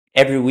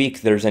Every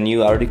week there's a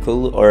new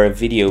article or a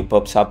video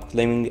pops up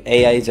claiming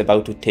AI is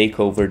about to take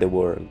over the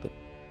world.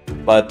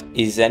 But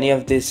is any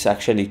of this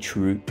actually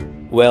true?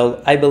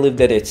 Well, I believe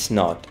that it's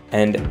not,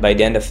 and by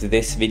the end of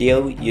this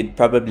video, you'd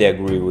probably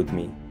agree with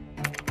me.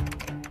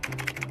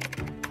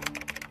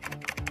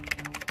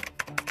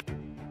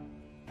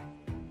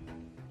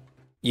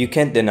 You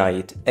can't deny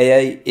it,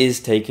 AI is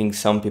taking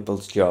some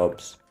people's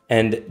jobs.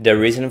 And the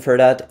reason for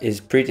that is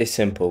pretty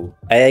simple.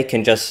 AI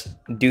can just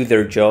do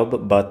their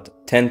job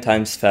but 10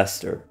 times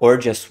faster, or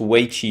just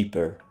way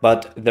cheaper.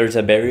 But there's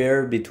a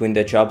barrier between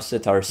the jobs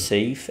that are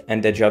safe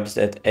and the jobs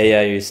that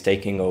AI is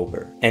taking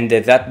over. And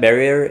that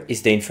barrier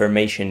is the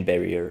information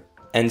barrier.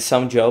 And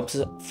some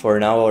jobs for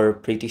now are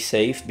pretty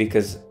safe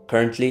because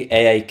currently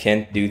AI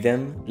can't do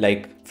them,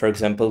 like for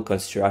example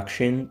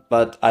construction,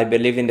 but I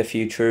believe in the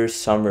future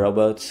some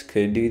robots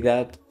could do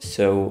that,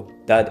 so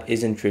that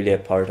isn't really a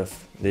part of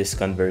this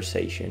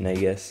conversation, I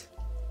guess.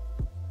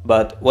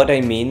 But what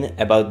I mean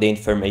about the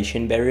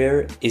information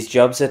barrier is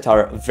jobs that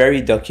are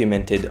very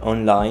documented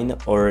online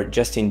or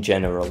just in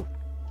general.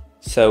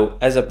 So,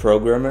 as a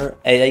programmer,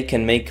 AI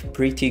can make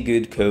pretty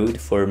good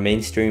code for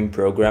mainstream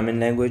programming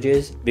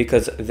languages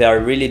because they are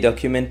really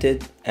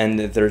documented and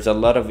there's a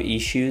lot of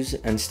issues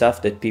and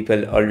stuff that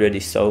people already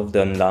solved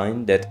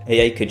online that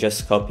AI could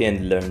just copy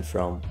and learn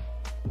from.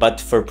 But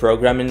for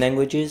programming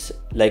languages,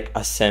 like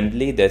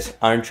assembly that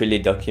aren't really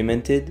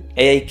documented,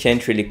 AI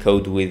can't really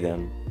code with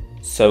them.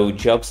 So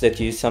jobs that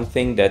use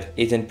something that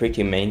isn't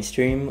pretty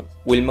mainstream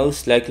will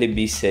most likely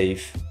be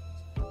safe.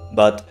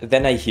 But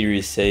then I hear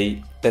you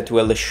say that,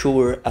 well,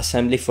 sure,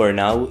 assembly for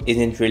now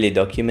isn't really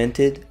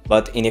documented,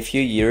 but in a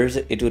few years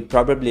it would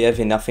probably have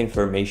enough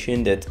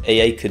information that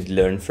AI could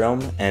learn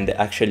from and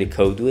actually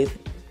code with.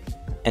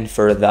 And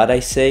for that I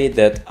say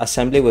that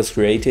assembly was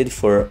created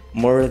for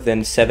more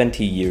than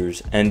 70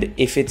 years, and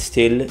if it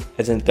still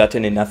hasn't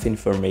gotten enough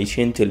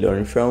information to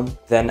learn from,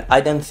 then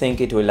I don't think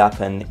it will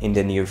happen in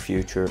the near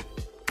future.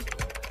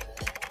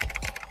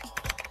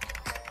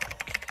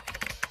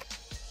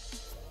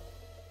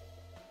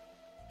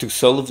 To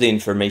solve the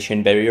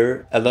information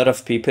barrier, a lot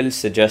of people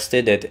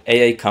suggested that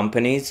AI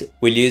companies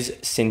will use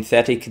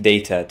synthetic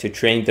data to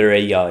train their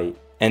AI,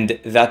 and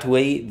that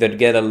way they'll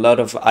get a lot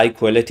of high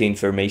quality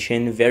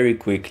information very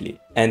quickly,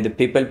 and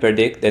people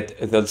predict that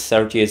they'll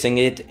start using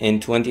it in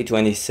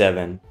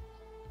 2027.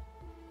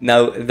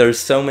 Now, there's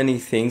so many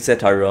things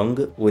that are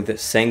wrong with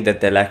saying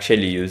that they'll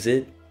actually use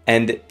it,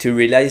 and to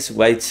realize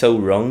why it's so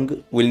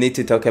wrong, we'll need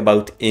to talk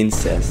about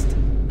incest.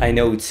 I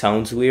know it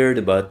sounds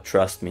weird, but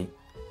trust me.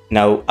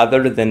 Now,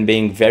 other than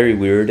being very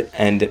weird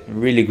and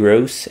really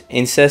gross,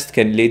 incest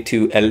can lead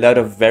to a lot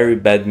of very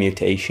bad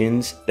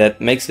mutations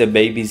that makes the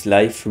baby's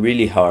life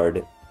really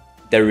hard.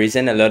 The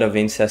reason a lot of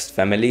incest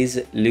families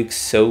look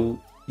so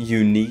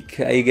unique,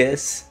 I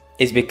guess,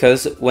 is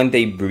because when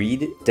they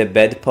breed, the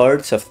bad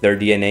parts of their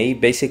DNA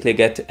basically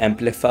get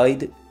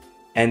amplified,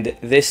 and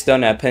this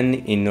don't happen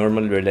in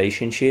normal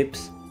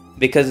relationships.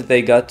 Because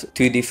they got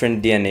two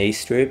different DNA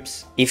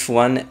strips, if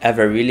one have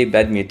a really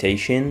bad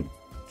mutation,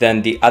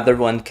 then the other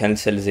one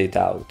cancels it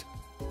out.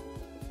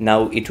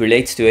 Now it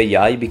relates to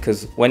AI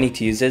because when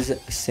it uses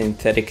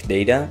synthetic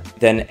data,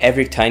 then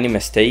every tiny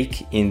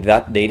mistake in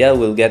that data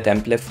will get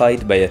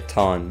amplified by a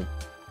ton.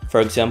 For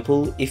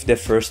example, if the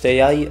first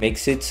AI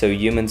makes it so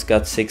humans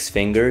got 6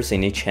 fingers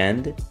in each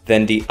hand,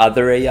 then the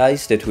other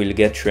AIs that will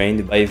get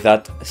trained by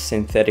that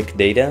synthetic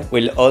data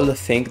will all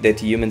think that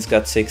humans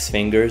got 6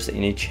 fingers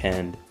in each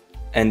hand.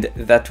 And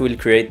that will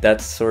create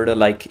that sort of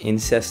like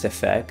incest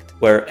effect,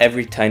 where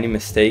every tiny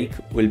mistake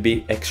will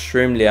be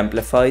extremely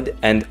amplified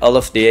and all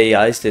of the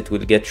AIs that will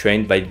get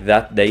trained by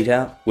that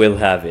data will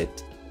have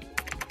it.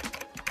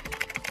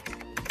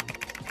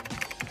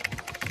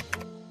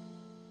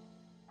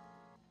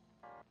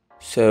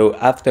 So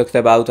I've talked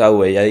about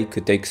how AI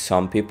could take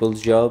some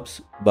people's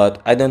jobs,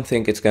 but I don't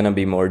think it's gonna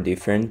be more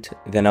different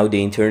than how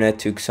the internet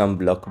took some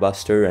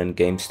Blockbuster and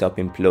GameStop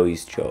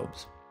employees'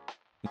 jobs.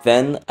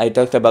 Then I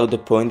talked about the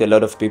point a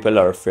lot of people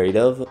are afraid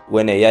of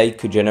when AI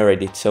could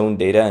generate its own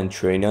data and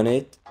train on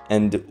it,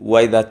 and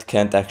why that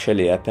can't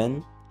actually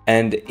happen.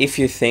 And if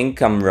you think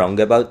I'm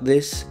wrong about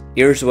this,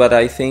 here's what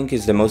I think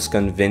is the most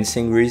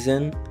convincing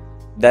reason.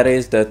 That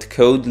is that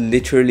code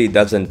literally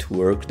doesn't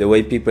work the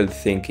way people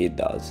think it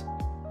does.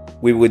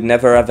 We would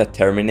never have a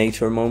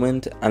Terminator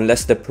moment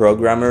unless the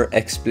programmer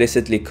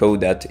explicitly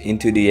coded that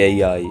into the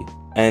AI.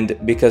 And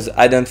because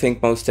I don't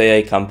think most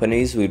AI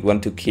companies would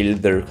want to kill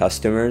their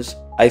customers,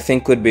 I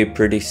think would be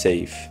pretty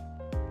safe.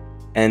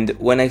 And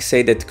when I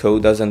say that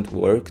code doesn't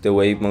work the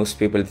way most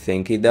people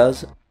think it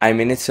does, I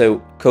mean it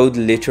so code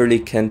literally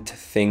can't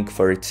think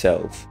for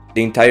itself.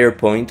 The entire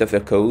point of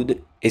a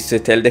code is to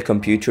tell the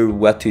computer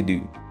what to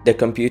do. The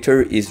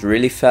computer is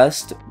really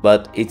fast,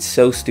 but it's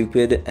so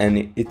stupid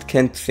and it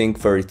can't think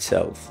for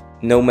itself,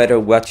 no matter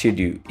what you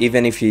do,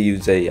 even if you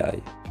use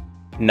AI.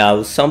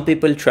 Now, some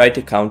people try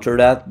to counter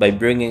that by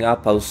bringing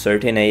up how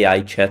certain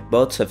AI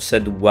chatbots have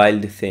said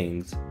wild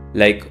things.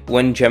 Like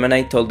when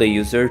Gemini told the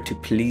user to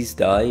please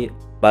die,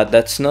 but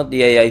that's not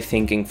the AI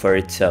thinking for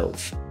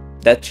itself.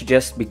 That's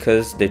just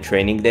because the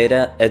training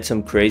data had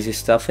some crazy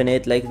stuff in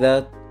it like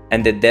that,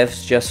 and the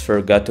devs just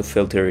forgot to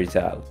filter it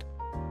out.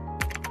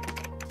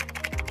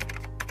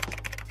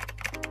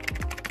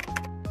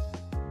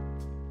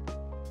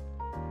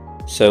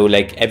 So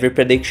like every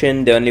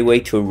prediction, the only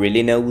way to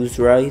really know who's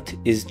right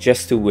is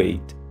just to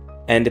wait.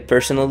 And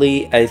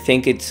personally, I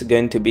think it's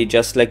going to be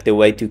just like the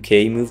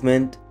Y2K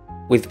movement,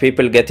 with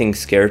people getting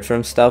scared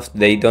from stuff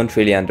they don't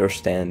really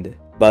understand.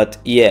 But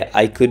yeah,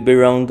 I could be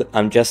wrong,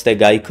 I'm just a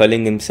guy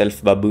calling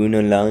himself Baboon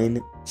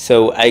online,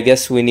 so I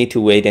guess we need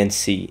to wait and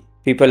see.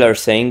 People are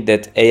saying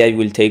that AI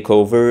will take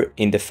over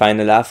in the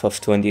final half of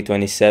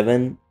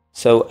 2027,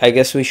 so I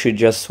guess we should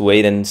just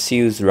wait and see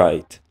who's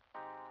right.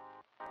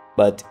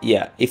 But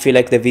yeah, if you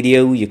like the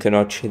video, you can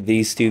watch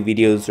these two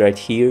videos right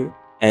here.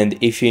 And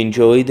if you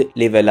enjoyed,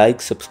 leave a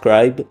like,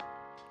 subscribe.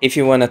 If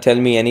you wanna tell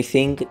me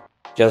anything,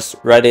 just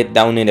write it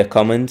down in the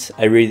comments.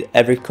 I read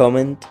every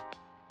comment.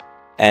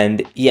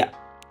 And yeah,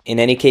 in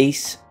any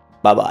case,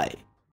 bye bye.